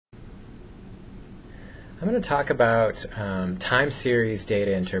I'm going to talk about time series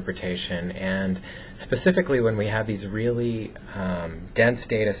data interpretation, and specifically when we have these really dense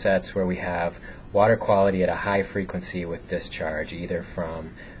data sets where we have water quality at a high frequency with discharge, either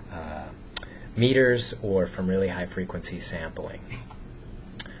from meters or from really high frequency sampling.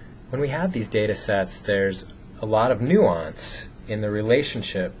 When we have these data sets, there's a lot of nuance in the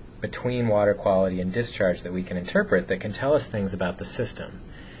relationship between water quality and discharge that we can interpret that can tell us things about the system.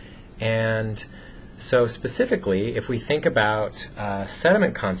 And so specifically, if we think about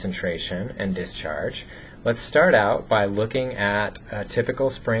sediment concentration and discharge, let's start out by looking at a typical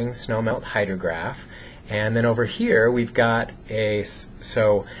spring snowmelt hydrograph. And then over here we've got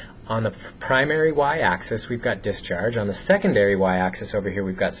so on the primary y-axis we've got discharge. On the secondary y-axis over here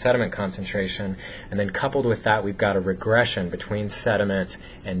we've got sediment concentration. And then coupled with that we've got a regression between sediment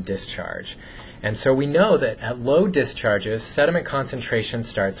and discharge. And so we know that at low discharges, sediment concentration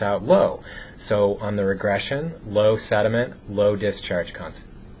starts out low. So on the regression, low sediment, low discharge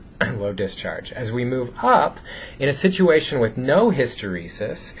low discharge. As we move up, in a situation with no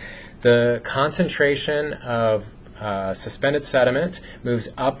hysteresis, the concentration of suspended sediment moves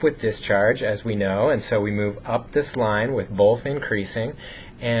up with discharge, as we know, and so we move up this line with both increasing,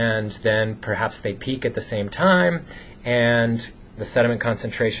 and then perhaps they peak at the same time, and the sediment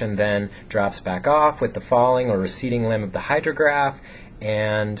concentration then drops back off with the falling or receding limb of the hydrograph,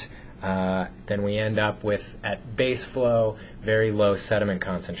 and then we end up with, at base flow, very low sediment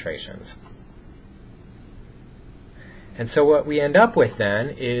concentrations. And so what we end up with then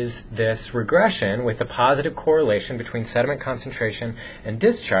is this regression with a positive correlation between sediment concentration and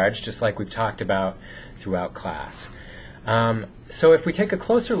discharge, just like we've talked about throughout class. So if we take a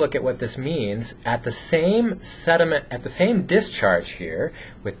closer look at what this means, at the same discharge here,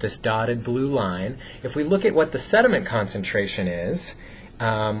 with this dotted blue line, if we look at what the sediment concentration is,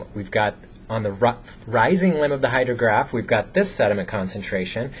 we've got on the rising limb of the hydrograph, we've got this sediment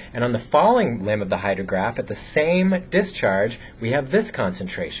concentration, and on the falling limb of the hydrograph, at the same discharge, we have this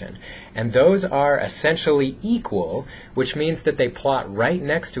concentration. And those are essentially equal, which means that they plot right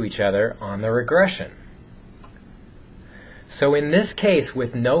next to each other on the regression. So in this case,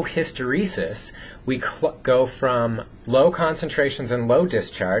 with no hysteresis, we go from low concentrations and low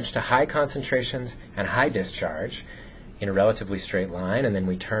discharge to high concentrations and high discharge in a relatively straight line, and then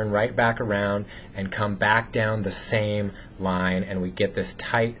we turn right back around and come back down the same line, and we get this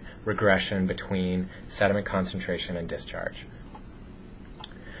tight regression between sediment concentration and discharge.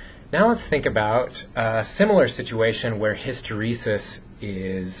 Now let's think about a similar situation where hysteresis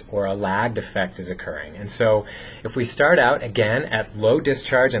is, or a lagged effect is occurring. And so if we start out again at low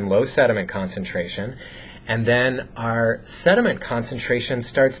discharge and low sediment concentration, and then our sediment concentration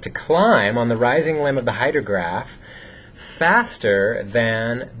starts to climb on the rising limb of the hydrograph faster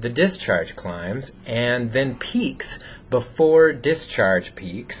than the discharge climbs, and then peaks before discharge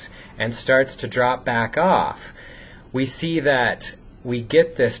peaks and starts to drop back off, we see that we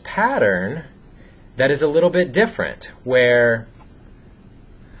get this pattern that is a little bit different, where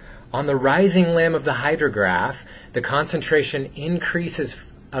on the rising limb of the hydrograph, the concentration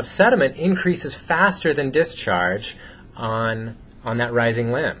of sediment increases faster than discharge on that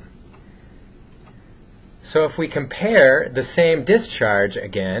rising limb. So if we compare the same discharge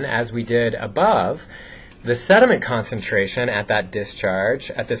again as we did above, the sediment concentration at that discharge,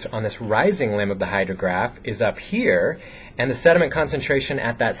 on this rising limb of the hydrograph, is up here, and the sediment concentration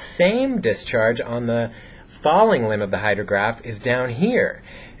at that same discharge on the falling limb of the hydrograph is down here.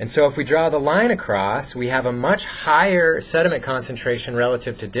 And so if we draw the line across, we have a much higher sediment concentration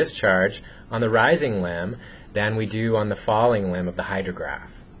relative to discharge on the rising limb than we do on the falling limb of the hydrograph.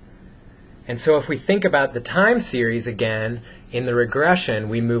 And so if we think about the time series again, in the regression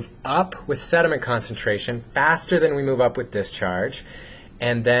we move up with sediment concentration faster than we move up with discharge,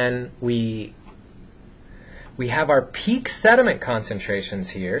 and then we have our peak sediment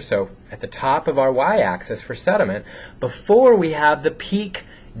concentrations here, so at the top of our y-axis for sediment, before we have the peak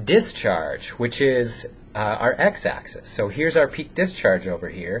discharge, which is our x-axis. So here's our peak discharge over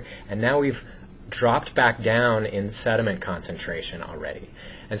here, and now we've dropped back down in sediment concentration already.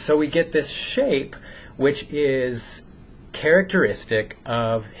 And so we get this shape which is characteristic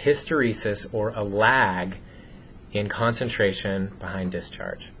of hysteresis, or a lag in concentration behind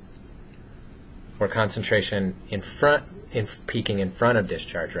discharge, or concentration peaking in front of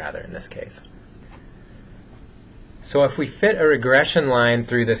discharge, rather, in this case. So if we fit a regression line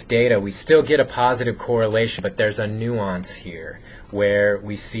through this data, we still get a positive correlation, but there's a nuance here where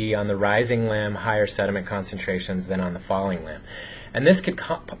we see on the rising limb higher sediment concentrations than on the falling limb. And this could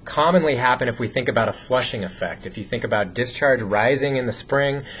commonly happen if we think about a flushing effect. If you think about discharge rising in the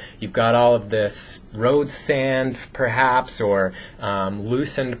spring, you've got all of this road sand perhaps, or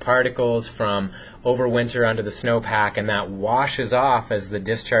loosened particles from overwinter under the snowpack, and that washes off as the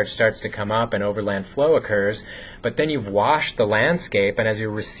discharge starts to come up and overland flow occurs. But then you've washed the landscape, and as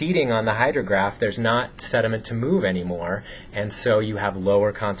you're receding on the hydrograph, there's not sediment to move anymore, and so you have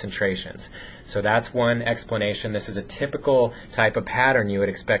lower concentrations. So that's one explanation. This is a typical type of pattern you would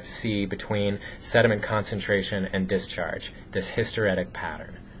expect to see between sediment concentration and discharge, this hysteretic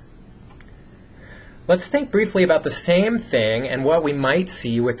pattern. Let's think briefly about the same thing and what we might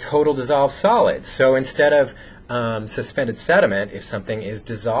see with total dissolved solids. So instead of suspended sediment, if something is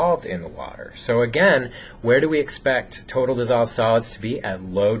dissolved in the water. So again, where do we expect total dissolved solids to be at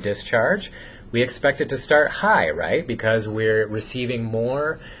low discharge? We expect it to start high, right? Because we're receiving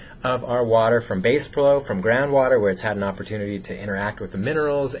more of our water from base flow, from groundwater, where it's had an opportunity to interact with the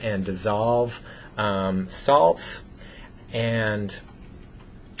minerals and dissolve salts. And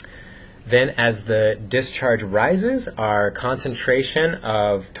then as the discharge rises, our concentration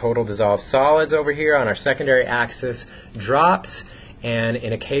of total dissolved solids over here on our secondary axis drops. And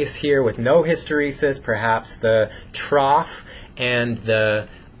in a case here with no hysteresis, perhaps the trough and the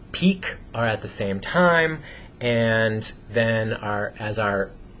peak are at the same time. And then as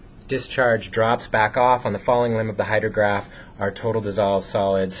our discharge drops back off on the falling limb of the hydrograph, our total dissolved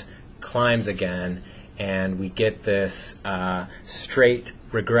solids climbs again, and we get this straight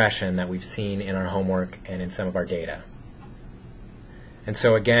regression that we've seen in our homework and in some of our data. And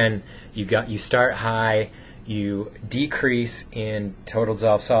so again, you start high, you decrease in total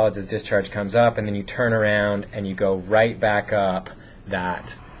dissolved solids as discharge comes up, and then you turn around and you go right back up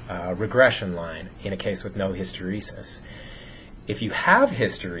that regression line in a case with no hysteresis. If you have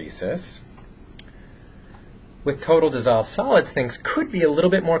hysteresis, with total dissolved solids, things could be a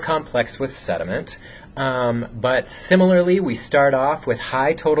little bit more complex with sediment. But similarly, we start off with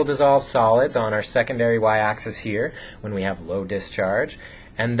high total dissolved solids on our secondary y-axis here when we have low discharge.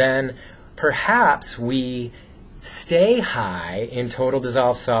 And then perhaps we stay high in total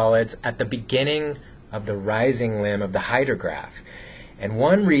dissolved solids at the beginning of the rising limb of the hydrograph. And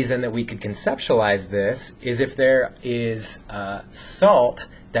one reason that we could conceptualize this is if there is salt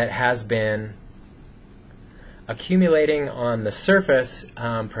that has been accumulating on the surface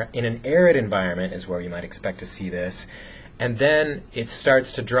in an arid environment is where you might expect to see this, and then it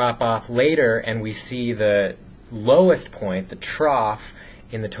starts to drop off later and we see the lowest point, the trough,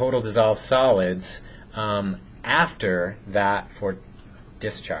 in the total dissolved solids after that for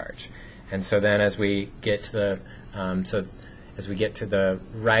discharge. And so then as we get to the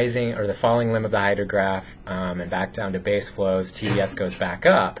rising or the falling limb of the hydrograph and back down to base flows, TDS goes back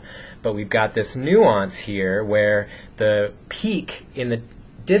up. But we've got this nuance here where the peak in the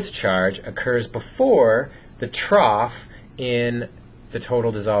discharge occurs before the trough in the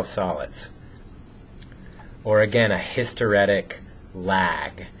total dissolved solids. Or again, a hysteretic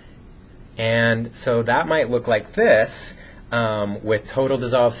lag. And so that might look like this with total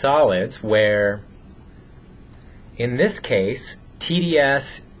dissolved solids, where in this case,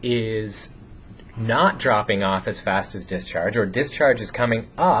 TDS is not dropping off as fast as discharge, or discharge is coming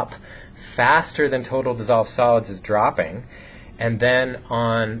up faster than total dissolved solids is dropping, and then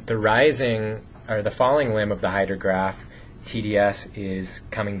on the rising or the falling limb of the hydrograph, TDS is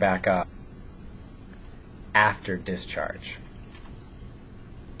coming back up after discharge.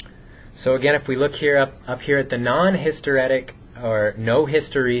 So again, if we look here up here at the non-hysteretic or no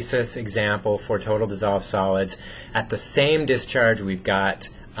hysteresis example for total dissolved solids, at the same discharge we've got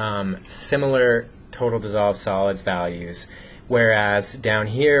similar total dissolved solids values, whereas down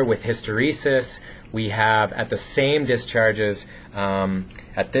here with hysteresis we have at the same discharges,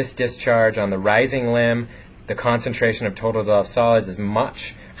 at this discharge on the rising limb, the concentration of total dissolved solids is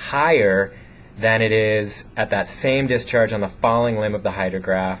much higher than it is at that same discharge on the falling limb of the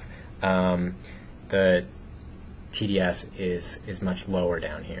hydrograph. The TDS is much lower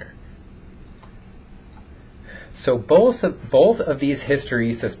down here. So both of these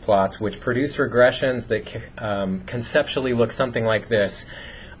hysteresis plots, which produce regressions that conceptually look something like this,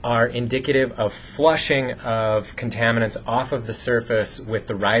 are indicative of flushing of contaminants off of the surface with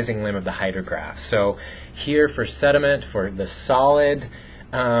the rising limb of the hydrograph. So here for sediment, for the solids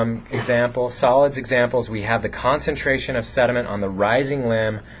examples, we have the concentration of sediment on the rising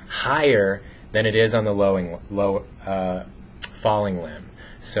limb higher than it is on the falling limb.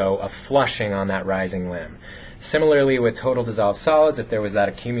 So a flushing on that rising limb. Similarly with total dissolved solids, if there was that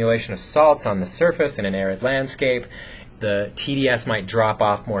accumulation of salts on the surface in an arid landscape, the TDS might drop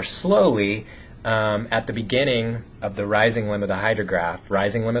off more slowly at the beginning of the rising limb of the hydrograph.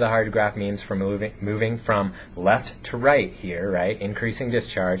 Rising limb of the hydrograph means from moving from left to right here, right? Increasing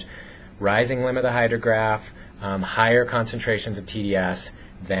discharge. Rising limb of the hydrograph, higher concentrations of TDS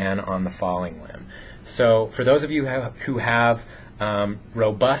than on the falling limb. So for those of you who have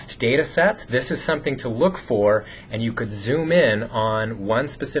robust data sets, this is something to look for, and you could zoom in on one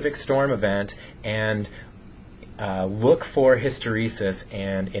specific storm event and look for hysteresis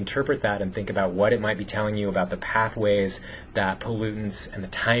and interpret that and think about what it might be telling you about the pathways that pollutants and the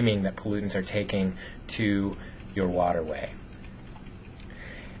timing that pollutants are taking to your waterway.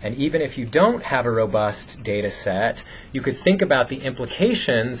 And even if you don't have a robust data set, you could think about the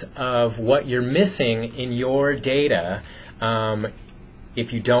implications of what you're missing in your data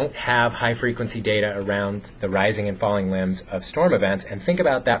if you don't have high-frequency data around the rising and falling limbs of storm events, and think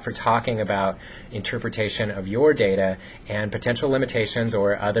about that for talking about interpretation of your data and potential limitations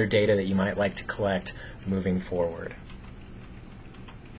or other data that you might like to collect moving forward.